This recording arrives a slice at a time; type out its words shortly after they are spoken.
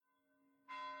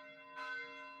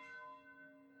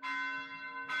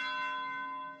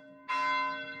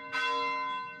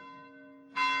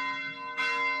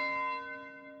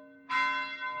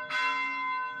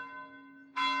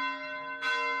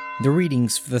The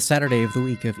readings for the Saturday of the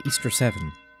week of Easter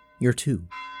 7, Year 2,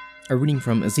 are reading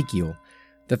from Ezekiel,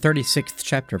 the 36th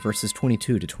chapter, verses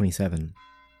 22 to 27.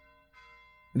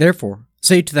 Therefore,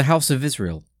 say to the house of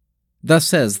Israel, Thus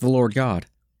says the Lord God,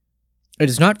 It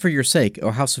is not for your sake,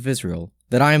 O house of Israel,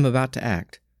 that I am about to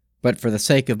act, but for the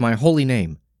sake of my holy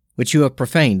name, which you have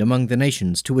profaned among the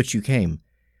nations to which you came.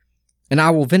 And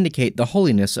I will vindicate the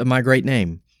holiness of my great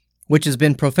name, which has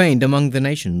been profaned among the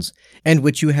nations, and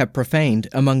which you have profaned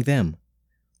among them.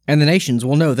 And the nations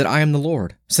will know that I am the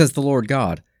Lord, says the Lord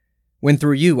God, when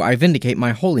through you I vindicate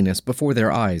my holiness before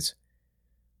their eyes.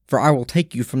 For I will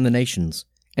take you from the nations,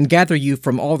 and gather you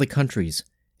from all the countries,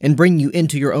 and bring you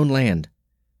into your own land.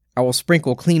 I will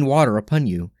sprinkle clean water upon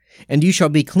you, and you shall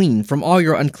be clean from all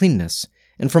your uncleanness,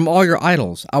 and from all your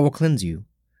idols I will cleanse you.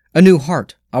 A new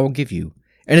heart I will give you,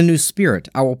 and a new spirit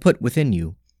I will put within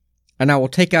you. And I will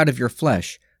take out of your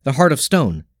flesh the heart of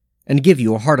stone, and give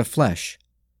you a heart of flesh.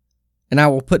 And I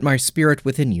will put my spirit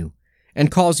within you, and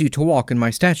cause you to walk in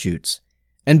my statutes,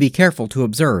 and be careful to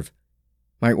observe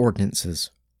my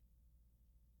ordinances.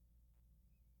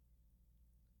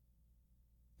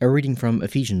 A reading from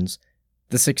Ephesians,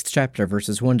 the 6th chapter,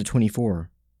 verses 1 to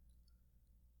 24.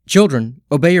 Children,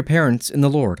 obey your parents in the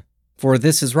Lord, for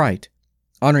this is right.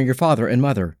 Honor your father and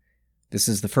mother. This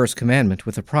is the first commandment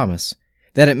with a promise,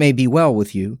 that it may be well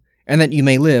with you, and that you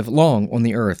may live long on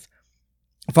the earth.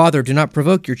 Father, do not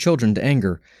provoke your children to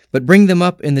anger, but bring them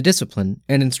up in the discipline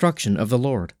and instruction of the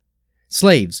Lord.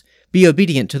 Slaves, be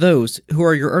obedient to those who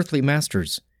are your earthly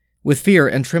masters, with fear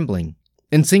and trembling,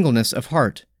 in singleness of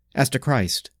heart, as to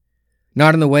Christ.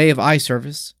 Not in the way of eye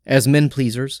service, as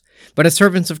men-pleasers, but as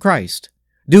servants of Christ,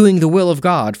 doing the will of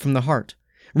God from the heart,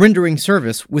 rendering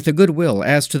service with a good will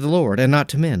as to the Lord and not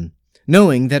to men,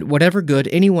 knowing that whatever good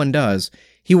anyone does,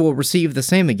 he will receive the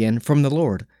same again from the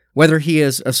Lord, whether he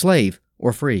is a slave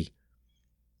or free.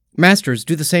 Masters,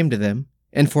 do the same to them,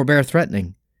 and forbear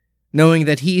threatening, knowing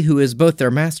that he who is both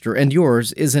their master and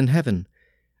yours is in heaven,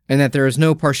 and that there is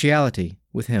no partiality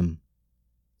with him.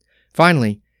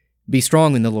 Finally, be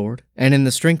strong in the Lord, and in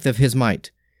the strength of his might.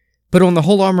 Put on the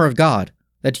whole armor of God,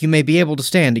 that you may be able to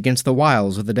stand against the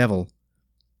wiles of the devil.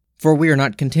 For we are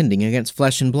not contending against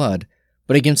flesh and blood,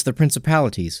 but against the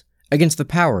principalities, against the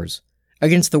powers,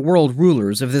 against the world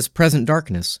rulers of this present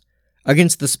darkness,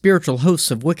 against the spiritual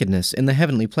hosts of wickedness in the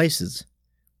heavenly places.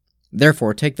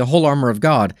 Therefore take the whole armor of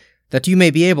God, that you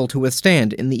may be able to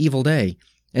withstand in the evil day,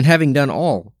 and having done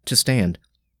all, to stand.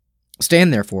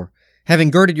 Stand therefore,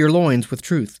 having girded your loins with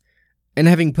truth, and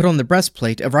having put on the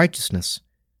breastplate of righteousness,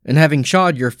 and having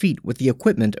shod your feet with the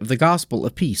equipment of the gospel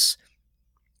of peace.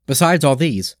 Besides all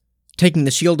these, taking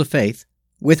the shield of faith,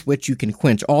 with which you can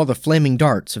quench all the flaming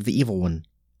darts of the evil one,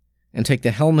 and take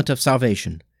the helmet of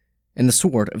salvation, and the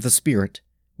sword of the Spirit,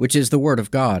 which is the word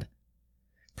of God.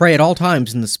 Pray at all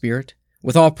times in the Spirit,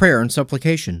 with all prayer and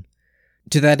supplication.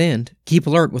 To that end, keep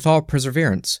alert with all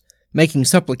perseverance, making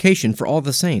supplication for all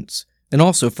the saints, and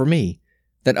also for me,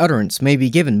 that utterance may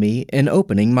be given me in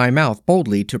opening my mouth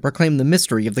boldly to proclaim the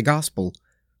mystery of the gospel,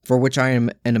 for which I am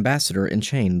an ambassador in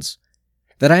chains,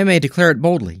 that I may declare it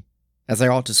boldly, as I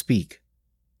ought to speak.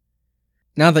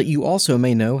 Now that you also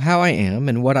may know how I am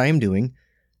and what I am doing,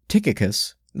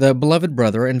 Tychicus, the beloved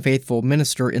brother and faithful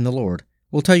minister in the Lord,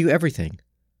 will tell you everything.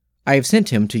 I have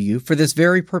sent him to you for this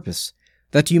very purpose,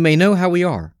 that you may know how we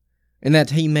are, and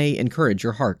that he may encourage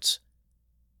your hearts.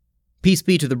 Peace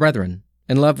be to the brethren,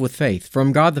 and love with faith,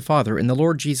 from God the Father and the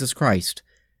Lord Jesus Christ.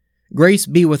 Grace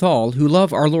be with all who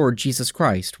love our Lord Jesus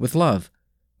Christ with love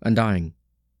undying.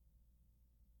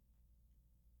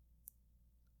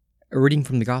 A reading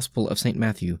from the Gospel of St.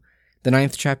 Matthew, the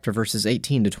 9th chapter, verses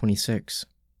 18 to 26.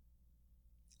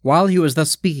 While he was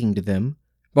thus speaking to them,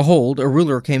 behold, a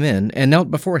ruler came in and knelt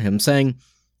before him, saying,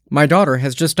 My daughter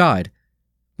has just died,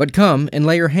 but come and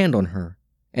lay your hand on her,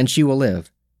 and she will live.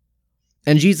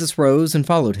 And Jesus rose and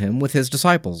followed him with his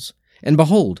disciples. And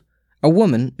behold, a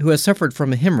woman who has suffered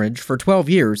from a hemorrhage for 12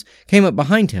 years came up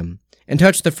behind him, and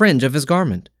touched the fringe of his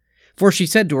garment. For she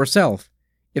said to herself,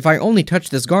 If I only touch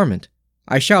this garment,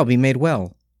 I shall be made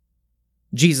well.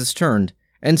 Jesus turned,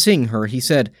 and seeing her, he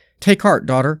said, Take heart,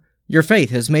 daughter, your faith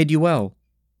has made you well.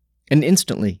 And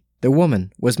instantly the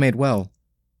woman was made well.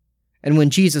 And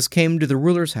when Jesus came to the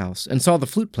ruler's house, and saw the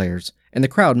flute players, and the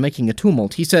crowd making a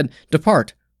tumult, he said,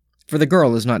 Depart, for the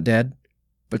girl is not dead,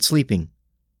 but sleeping.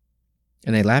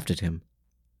 And they laughed at him.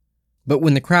 But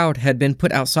when the crowd had been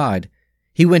put outside,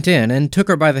 he went in and took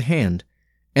her by the hand,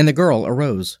 and the girl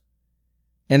arose.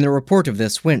 And the report of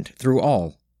this went through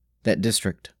all that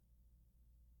district.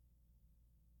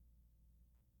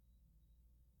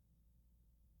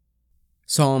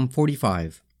 Psalm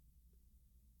 45.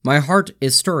 My heart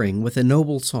is stirring with a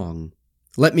noble song.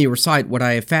 Let me recite what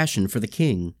I have fashioned for the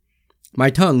king. My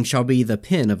tongue shall be the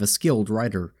pen of a skilled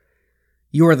writer.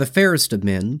 You are the fairest of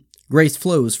men, grace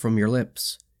flows from your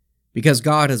lips, because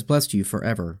God has blessed you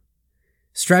forever.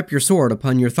 Strap your sword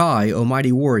upon your thigh, O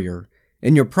mighty warrior,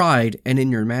 in your pride and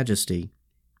in your majesty.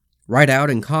 Ride out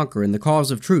and conquer in the cause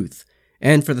of truth,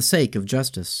 and for the sake of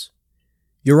justice.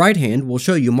 Your right hand will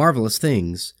show you marvelous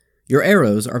things. Your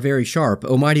arrows are very sharp,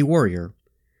 O mighty warrior.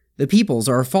 The peoples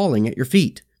are falling at your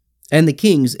feet, and the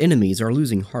king's enemies are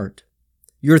losing heart.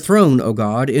 Your throne, O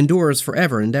God, endures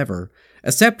forever and ever.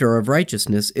 A scepter of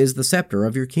righteousness is the scepter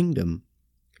of your kingdom.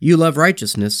 You love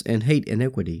righteousness and hate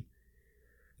iniquity.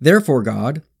 Therefore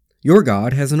God, your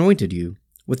God, has anointed you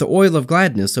with the oil of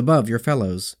gladness above your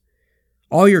fellows.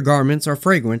 All your garments are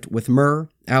fragrant with myrrh,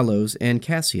 aloes, and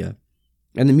cassia,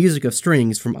 and the music of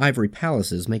strings from ivory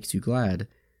palaces makes you glad.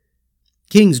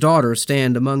 King's daughters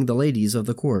stand among the ladies of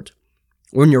the court.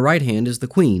 On your right hand is the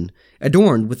queen,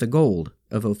 adorned with the gold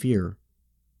of Ophir.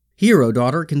 Hear, O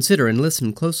daughter, consider and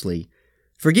listen closely.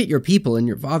 Forget your people and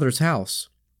your father's house.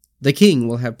 The king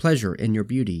will have pleasure in your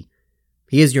beauty.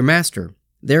 He is your master,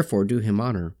 therefore do him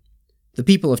honor. The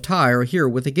people of Tyre are here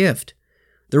with a gift.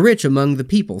 The rich among the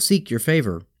people seek your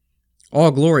favor.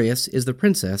 All glorious is the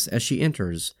princess as she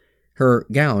enters. Her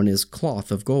gown is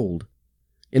cloth of gold.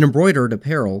 In embroidered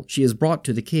apparel she is brought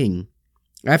to the king.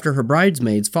 After her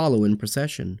bridesmaids follow in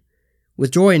procession.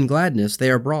 With joy and gladness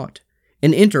they are brought,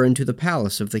 and enter into the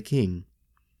palace of the king.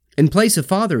 In place of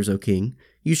fathers, O king,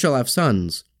 you shall have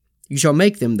sons. You shall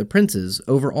make them the princes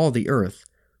over all the earth.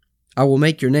 I will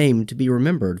make your name to be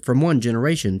remembered from one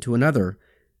generation to another.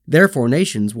 Therefore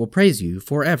nations will praise you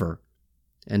forever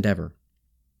and ever.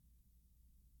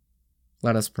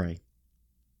 Let us pray.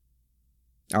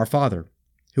 Our Father,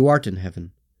 who art in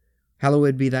heaven,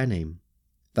 hallowed be thy name.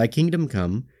 Thy kingdom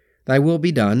come, thy will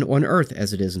be done on earth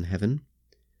as it is in heaven.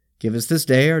 Give us this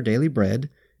day our daily bread,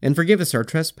 and forgive us our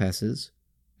trespasses,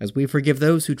 as we forgive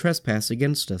those who trespass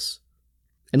against us.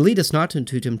 And lead us not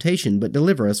into temptation, but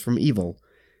deliver us from evil.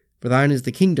 For thine is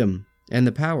the kingdom, and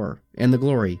the power, and the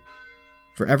glory,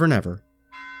 forever and ever.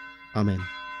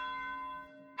 Amen.